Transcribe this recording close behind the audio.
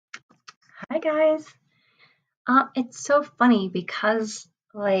Hi guys. It's so funny because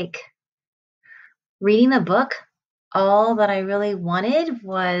reading the book, all that I really wanted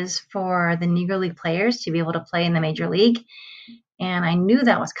was for the Negro League players to be able to play in the Major League, and I knew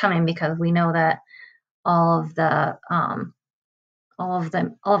that was coming because we know that all of the all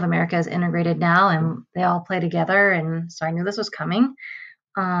of America is integrated now, and they all play together, and so I knew this was coming.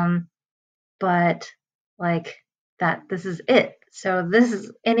 Um, but like this is it. So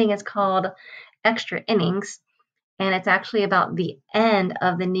inning is called Extra Innings, and it's actually about the end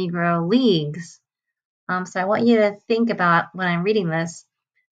of the Negro Leagues. So I want you to think about when I'm reading this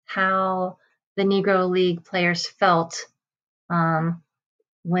how the Negro League players felt um,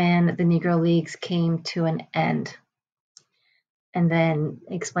 when the Negro Leagues came to an end, and then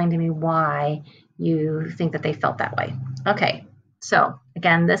explain to me why you think that they felt that way. Okay, so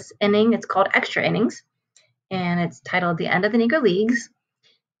again, this inning, it's called Extra Innings, and it's titled The End of the Negro Leagues.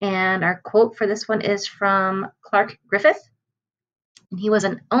 And our quote for this one is from Clark Griffith, and he was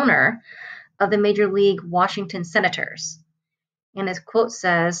an owner of the Major League Washington Senators. And his quote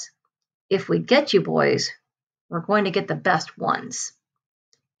says, "If we get you boys, we're going to get the best ones.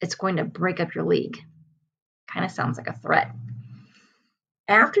 It's going to break up your league." Kind of sounds like a threat.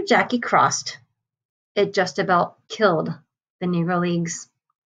 After Jackie crossed, it just about killed the Negro Leagues.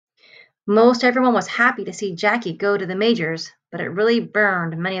 Most everyone was happy to see Jackie go to the majors, but it really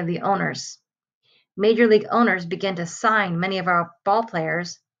burned many of the owners. Major League owners began to sign many of our ball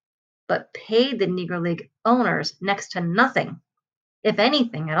players, but paid the Negro League owners next to nothing, if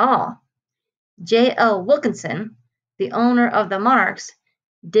anything at all. J. L. Wilkinson, the owner of the Monarchs,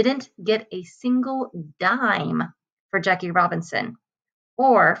 didn't get a single dime for Jackie Robinson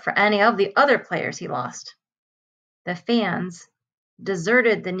or for any of the other players he lost. The fans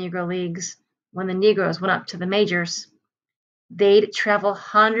deserted the Negro Leagues when the Negroes went up to the majors. They'd travel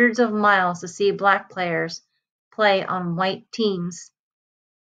hundreds of miles to see black players play on white teams,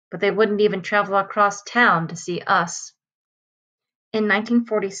 but they wouldn't even travel across town to see us. In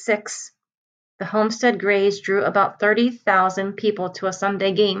 1946, the Homestead Grays drew about 30,000 people to a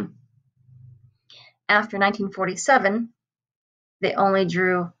Sunday game. After 1947, they only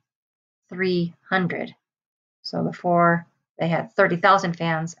drew 300. So before they had 30,000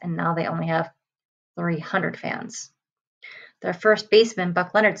 fans, and now they only have 300 fans. Their first baseman,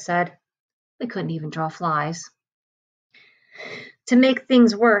 Buck Leonard, said, "We couldn't even draw flies." To make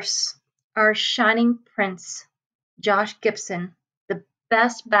things worse, our shining prince, Josh Gibson, the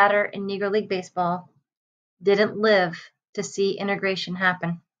best batter in Negro League baseball, didn't live to see integration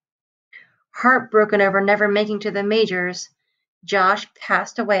happen. Heartbroken over never making to the majors, Josh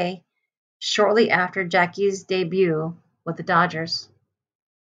passed away shortly after Jackie's debut with the Dodgers.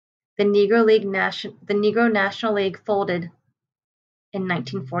 The Negro National League folded in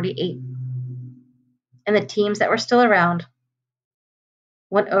 1948, and the teams that were still around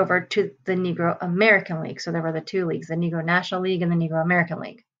went over to the Negro American League. So there were the two leagues, the Negro National League and the Negro American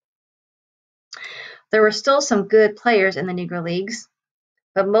League. There were still some good players in the Negro Leagues,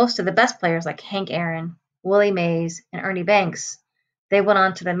 but most of the best players like Hank Aaron, Willie Mays, and Ernie Banks, they went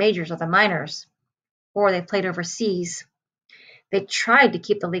on to the majors or the minors, or they played overseas. They tried to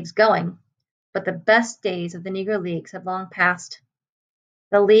keep the leagues going, but the best days of the Negro Leagues have long passed.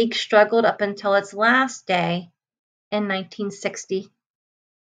 The league struggled up until its last day in 1960.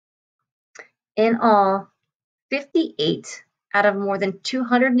 In all, 58 out of more than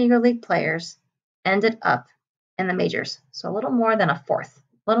 200 Negro League players ended up in the majors, so a little more than a fourth,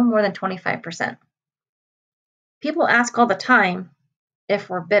 a little more than 25%. People ask all the time if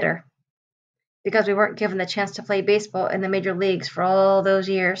we're bitter because we weren't given the chance to play baseball in the major leagues for all those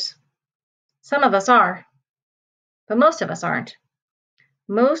years. Some of us are, but most of us aren't.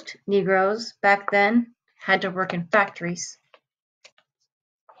 Most Negroes back then had to work in factories,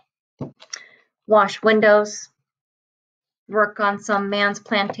 wash windows, work on some man's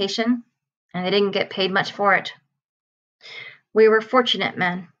plantation, and they didn't get paid much for it. We were fortunate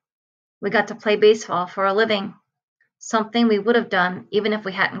men. We got to play baseball for a living, something we would have done even if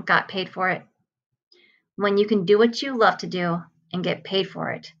we hadn't got paid for it. When you can do what you love to do and get paid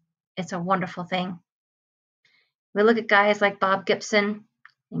for it, it's a wonderful thing. We look at guys like Bob Gibson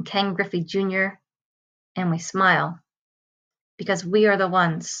and Ken Griffey Jr., and we smile because we are the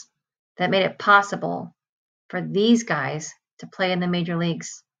ones that made it possible for these guys to play in the major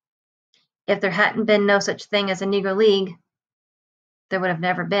leagues. If there hadn't been no such thing as a Negro League, there would have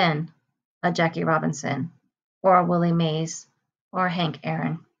never been a Jackie Robinson or a Willie Mays or a Hank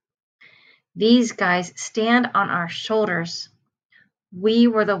Aaron. These guys stand on our shoulders. We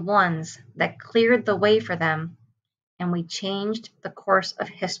were the ones that cleared the way for them, and we changed the course of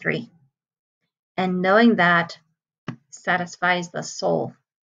history. And knowing that satisfies the soul.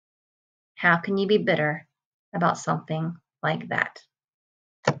 How can you be bitter about something like that?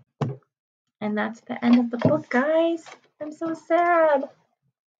 And that's the end of the book, guys. I'm so sad.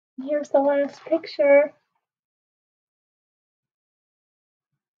 Here's the last picture.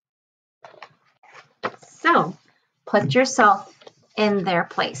 So, put yourself in their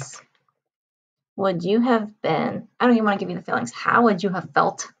place. Would you have been, I don't even want to give you the feelings, how would you have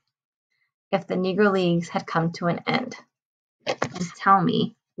felt if the Negro Leagues had come to an end? Just tell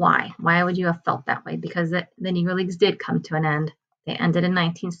me why. Why would you have felt that way? Because the Negro Leagues did come to an end. They ended in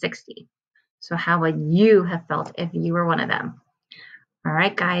 1960. So how would you have felt if you were one of them? All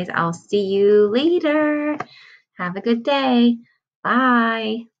right, guys, I'll see you later. Have a good day.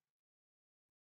 Bye.